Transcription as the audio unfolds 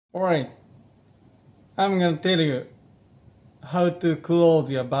Alright, I'm gonna tell you how to close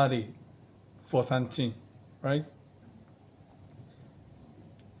your body for Sanchin, right?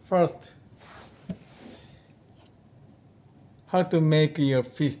 First, how to make your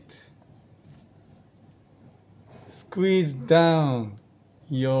fist squeeze down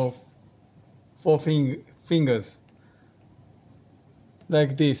your fingers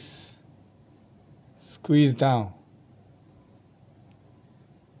like this. Squeeze down,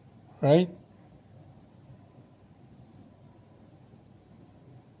 right?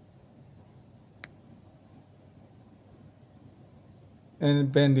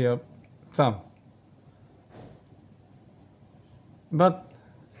 And bend your thumb. But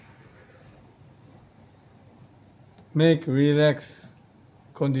make relax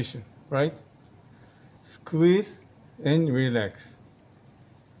condition, right? Squeeze and relax.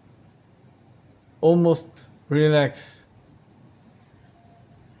 Almost relax.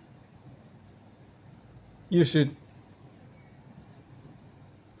 You should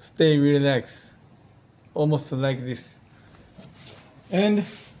stay relaxed, almost like this. And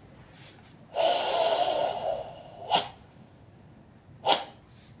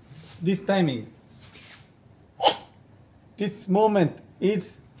this timing, this moment is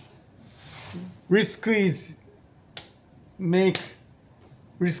re-squeeze,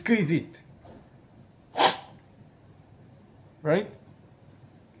 re-squeeze it, right?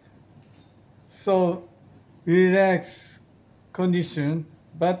 So relax condition,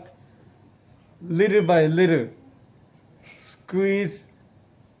 but little by little squeeze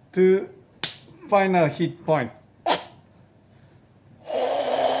to final hit point.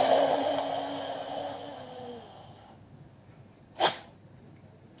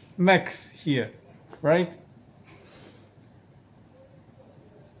 Max here, right?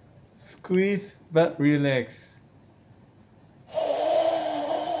 Squeeze but relax.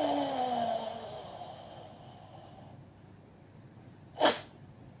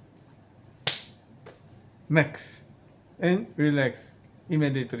 Max and relax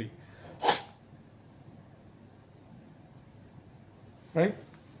immediately, right?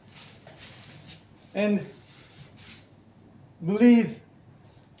 And breathe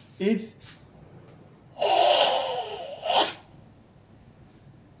is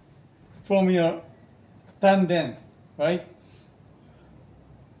from your tanden, right?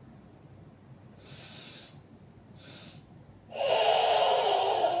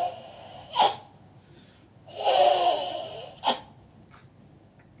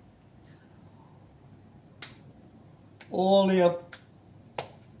 All your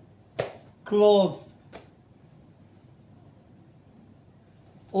clothes,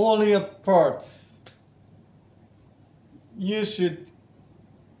 all your parts, you should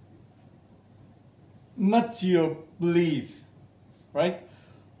match your breathe, right?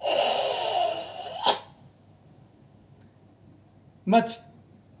 Match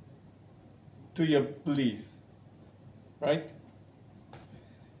to your breathe, right?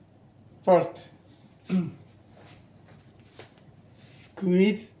 First,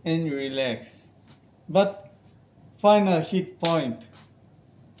 squeeze and relax. But final hit point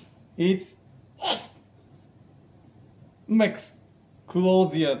is max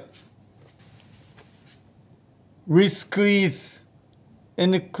close your re-squeeze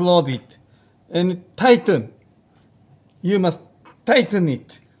and close it and tighten. You must tighten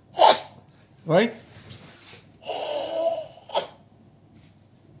it, right?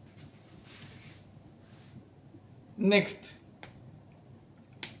 Next,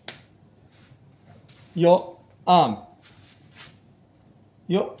 your arm.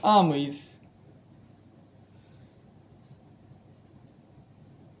 Your arm is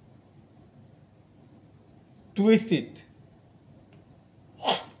twisted.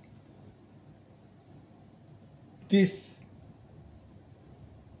 This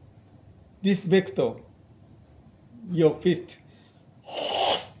vector, your fist,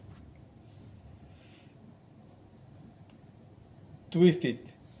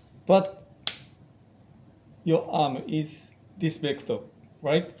 twisted, but your arm is this vector,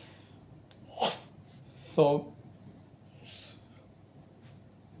 right? So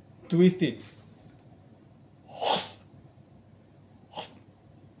twisted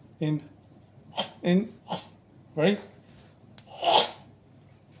and right,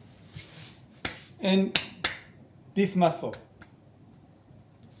 and this muscle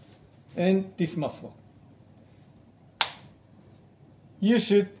and this muscle. You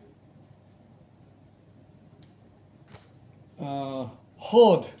should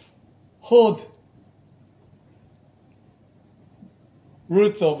hold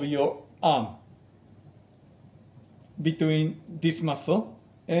roots of your arm between this muscle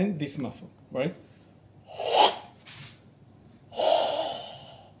and this muscle, right?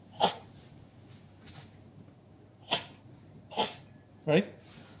 Right?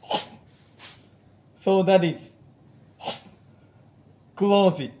 So that is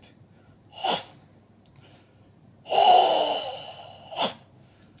close it.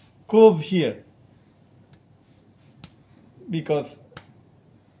 Close here because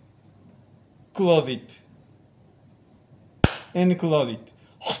close it and close it.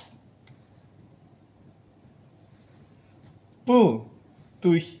 Pull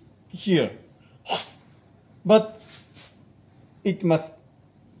to here, but it must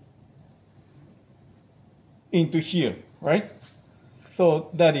into here, right? So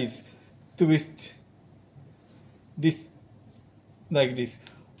that is twist this like this,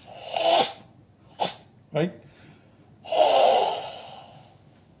 right?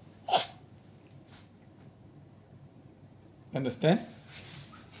 Understand?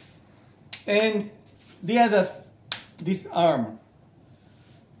 And the other, this arm,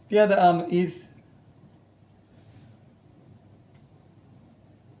 the other arm is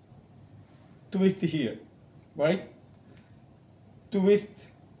twist here, right? Twist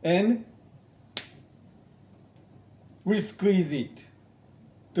and we squeeze it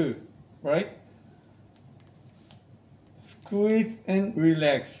too, right? Squeeze and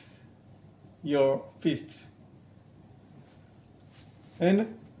relax your fists.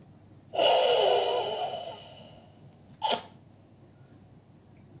 And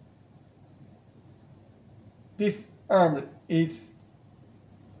this arm is,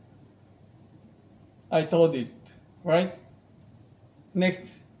 I told it, right? Next,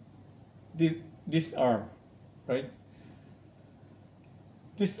 this arm, right?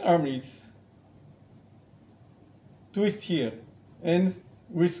 This arm is twist here and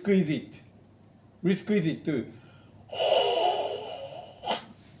we squeeze it too.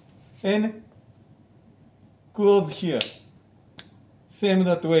 And close here, same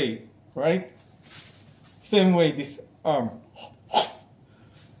that way, right? Same way this arm.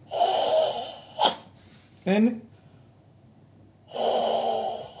 And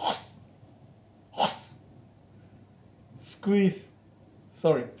squeeze,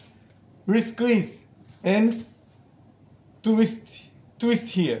 sorry, re-squeeze and twist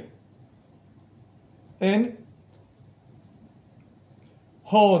here and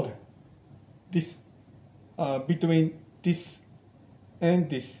hold this between this and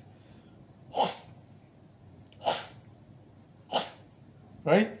this,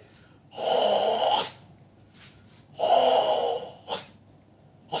 right?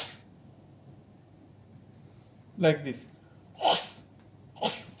 Like this.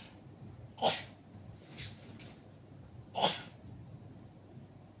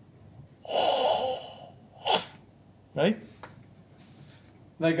 Right?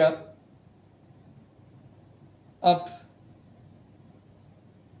 Like a up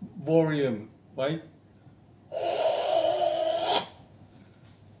volume, right?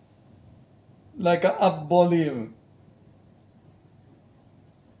 Like a up volume,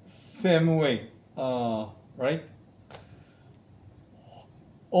 same way, right?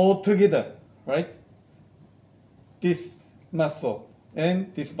 All together, right? This muscle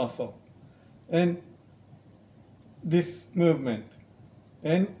and this muscle and this movement,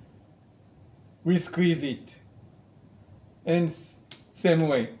 and we squeeze it, and same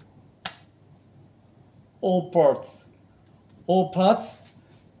way, all parts, all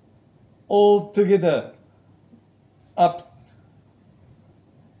together, up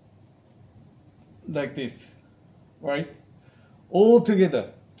like this, right? All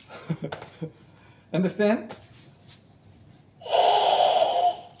together. Understand?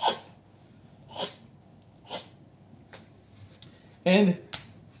 And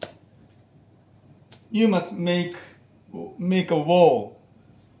you must make a wall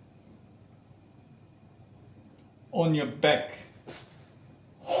on your back.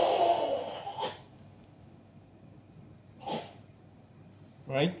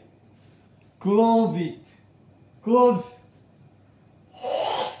 Right? Close it. Close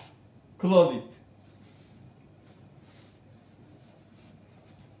it.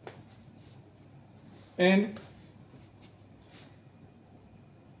 And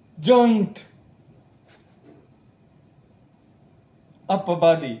joint upper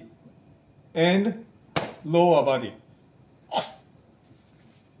body and lower body.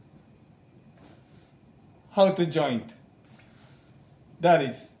 How to joint? That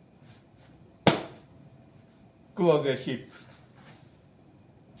is, close your hip,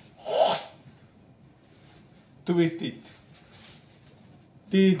 twist it,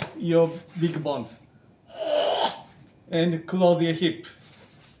 these your big bones, and close your hip,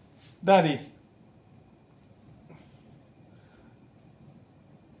 That is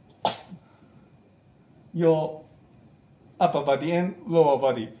your upper body and lower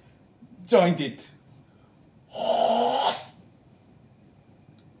body jointed.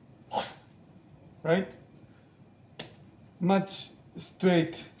 Right? Much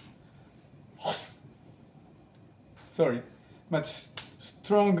straight. Sorry, much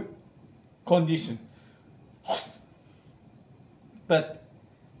strong condition. But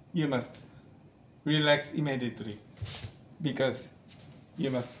you must relax immediately because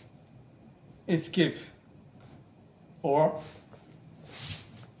you must escape or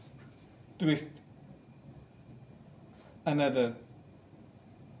twist another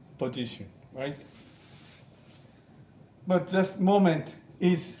position, right? But just moment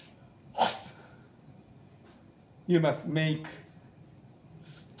is you must make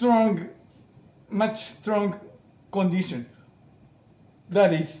strong, much strong condition.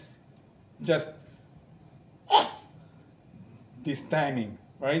 That is just this timing,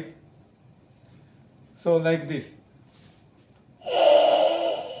 right? So like this.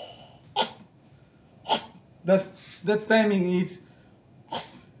 That timing is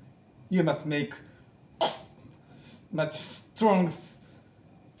you must make much strong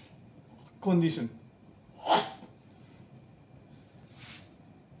condition.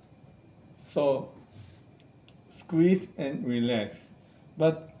 So squeeze and relax.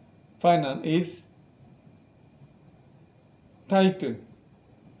 But final is tighten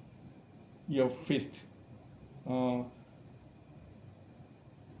your fist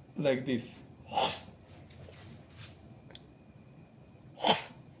like this.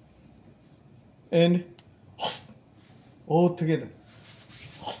 And all together.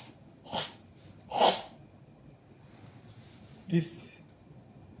 This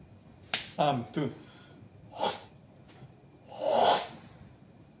arm too.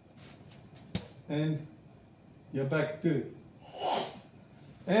 And your back too.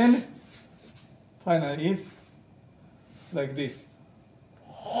 And finally is like this.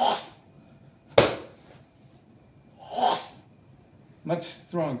 Much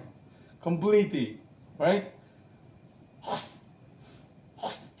strong, completely, right?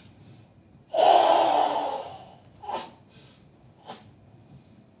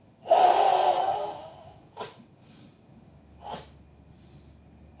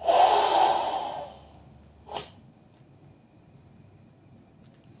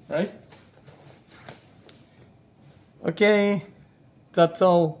 Right? Okay, that's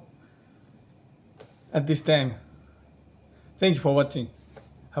all at this time. Thank you for watching.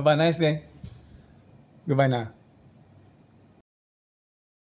 Have a nice day. Goodbye now.